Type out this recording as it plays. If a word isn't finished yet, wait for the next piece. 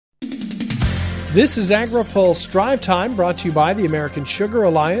This is AgriPulse Drive Time, brought to you by the American Sugar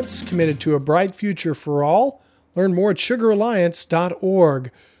Alliance, committed to a bright future for all. Learn more at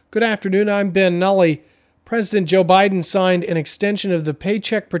sugaralliance.org. Good afternoon, I'm Ben Nuelle. President Joe Biden signed an extension of the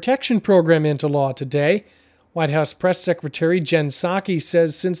Paycheck Protection Program into law today. White House Press Secretary Jen Psaki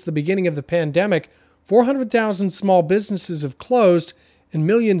says since the beginning of the pandemic, 400,000 small businesses have closed and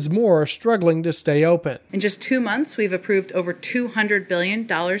millions more are struggling to stay open. In just 2 months, we've approved over $200 billion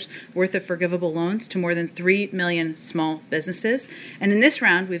worth of forgivable loans to more than 3 million small businesses. And in this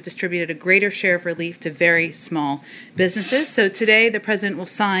round, we've distributed a greater share of relief to very small businesses. So today, the president will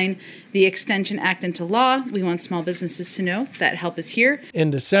sign the Extension Act into law. We want small businesses to know that help is here. In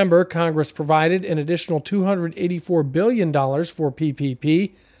December, Congress provided an additional $284 billion for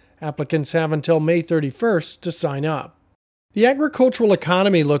PPP. Applicants have until May 31st to sign up. The agricultural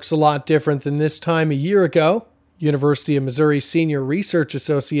economy looks a lot different than this time a year ago. University of Missouri Senior Research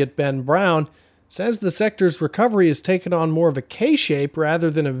Associate Ben Brown says the sector's recovery has taken on more of a K-shape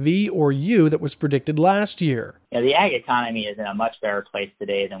rather than a V or U that was predicted last year. The ag economy is in a much better place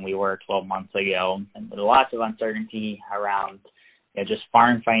today than we were 12 months ago. And with lots of uncertainty around just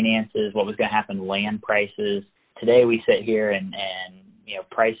farm finances, what was going to happen to land prices. Today we sit here and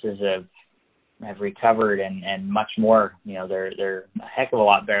prices have recovered and much more. They're a heck of a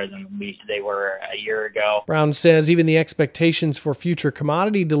lot better than they were a year ago. Brown says even the expectations for future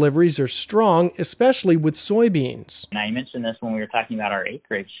commodity deliveries are strong, especially with soybeans. And I mentioned this when we were talking about our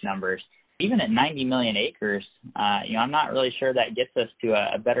acreage numbers. Even at 90 million acres, I'm not really sure that gets us to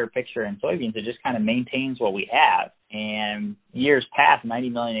a better picture in soybeans. It just kind of maintains what we have. And years past,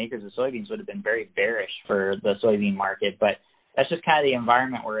 90 million acres of soybeans would have been very bearish for the soybean market. But that's just kind of the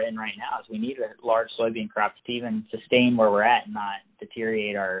environment we're in right now, is we need a large soybean crop to even sustain where we're at and not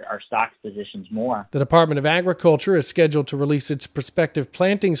deteriorate our stocks positions more. The Department of Agriculture is scheduled to release its prospective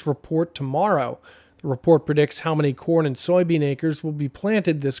plantings report tomorrow. The report predicts how many corn and soybean acres will be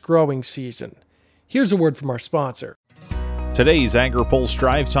planted this growing season. Here's a word from our sponsor. Today's AgriPulse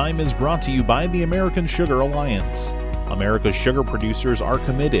Drive Time is brought to you by the American Sugar Alliance. America's sugar producers are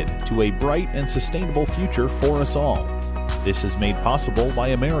committed to a bright and sustainable future for us all. This is made possible by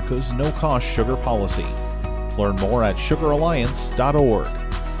America's no-cost sugar policy. Learn more at sugaralliance.org.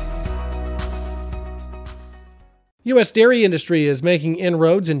 U.S. dairy industry is making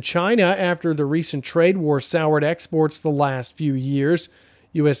inroads in China after the recent trade war soured exports the last few years.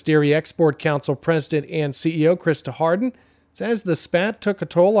 U.S. Dairy Export Council President and CEO Krista Harden says the spat took a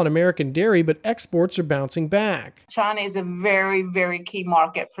toll on American dairy, but exports are bouncing back. China is a very, very key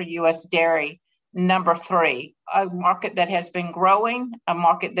market for U.S. dairy. Number 3, a market that has been growing, a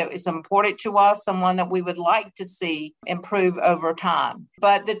market that is important to us, and one that we would like to see improve over time.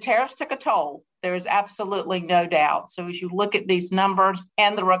 But the tariffs took a toll. There is absolutely no doubt. So as you look at these numbers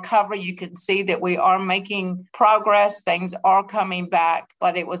and the recovery, you can see that we are making progress. Things are coming back,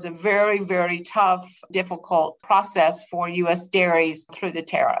 but it was a very, very tough, difficult process for U.S. dairies through the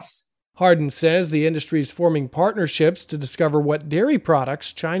tariffs. Harden says the industry is forming partnerships to discover what dairy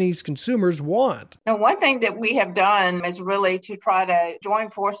products Chinese consumers want. Now, one thing that we have done is really to try to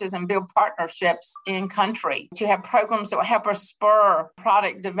join forces and build partnerships in country, to have programs that will help us spur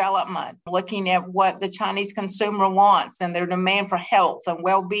product development, looking at what the Chinese consumer wants and their demand for health and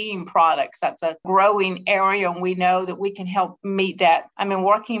well-being products. That's a growing area, and we know that we can help meet that.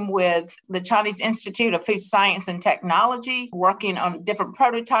 Working with the Chinese Institute of Food Science and Technology, working on different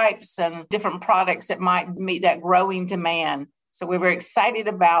prototypes and different products that might meet that growing demand. So we're very excited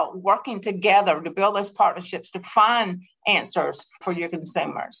about working together to build those partnerships to find answers for your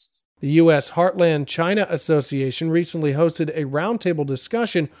consumers. The U.S. Heartland China Association recently hosted a roundtable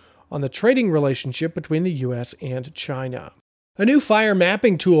discussion on the trading relationship between the U.S. and China. A new fire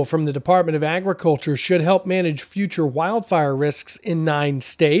mapping tool from the Department of Agriculture should help manage future wildfire risks in 9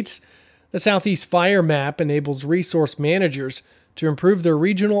 states. The Southeast Fire Map enables resource managers to improve their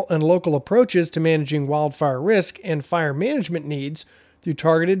regional and local approaches to managing wildfire risk and fire management needs through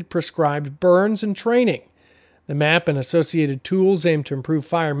targeted prescribed burns and training. The map and associated tools aim to improve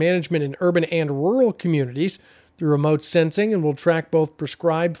fire management in urban and rural communities through remote sensing and will track both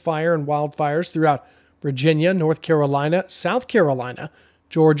prescribed fire and wildfires throughout Virginia, North Carolina, South Carolina,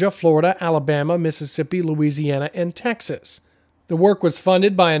 Georgia, Florida, Alabama, Mississippi, Louisiana, and Texas. The work was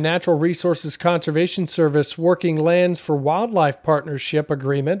funded by a Natural Resources Conservation Service Working Lands for Wildlife Partnership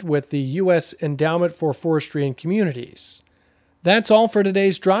agreement with the U.S. Endowment for Forestry and Communities. That's all for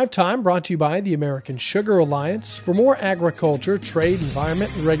today's Drive Time, brought to you by the American Sugar Alliance. For more agriculture, trade,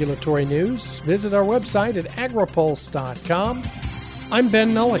 environment, and regulatory news, visit our website at agripulse.com. I'm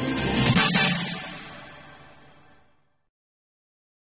Ben Nuelle.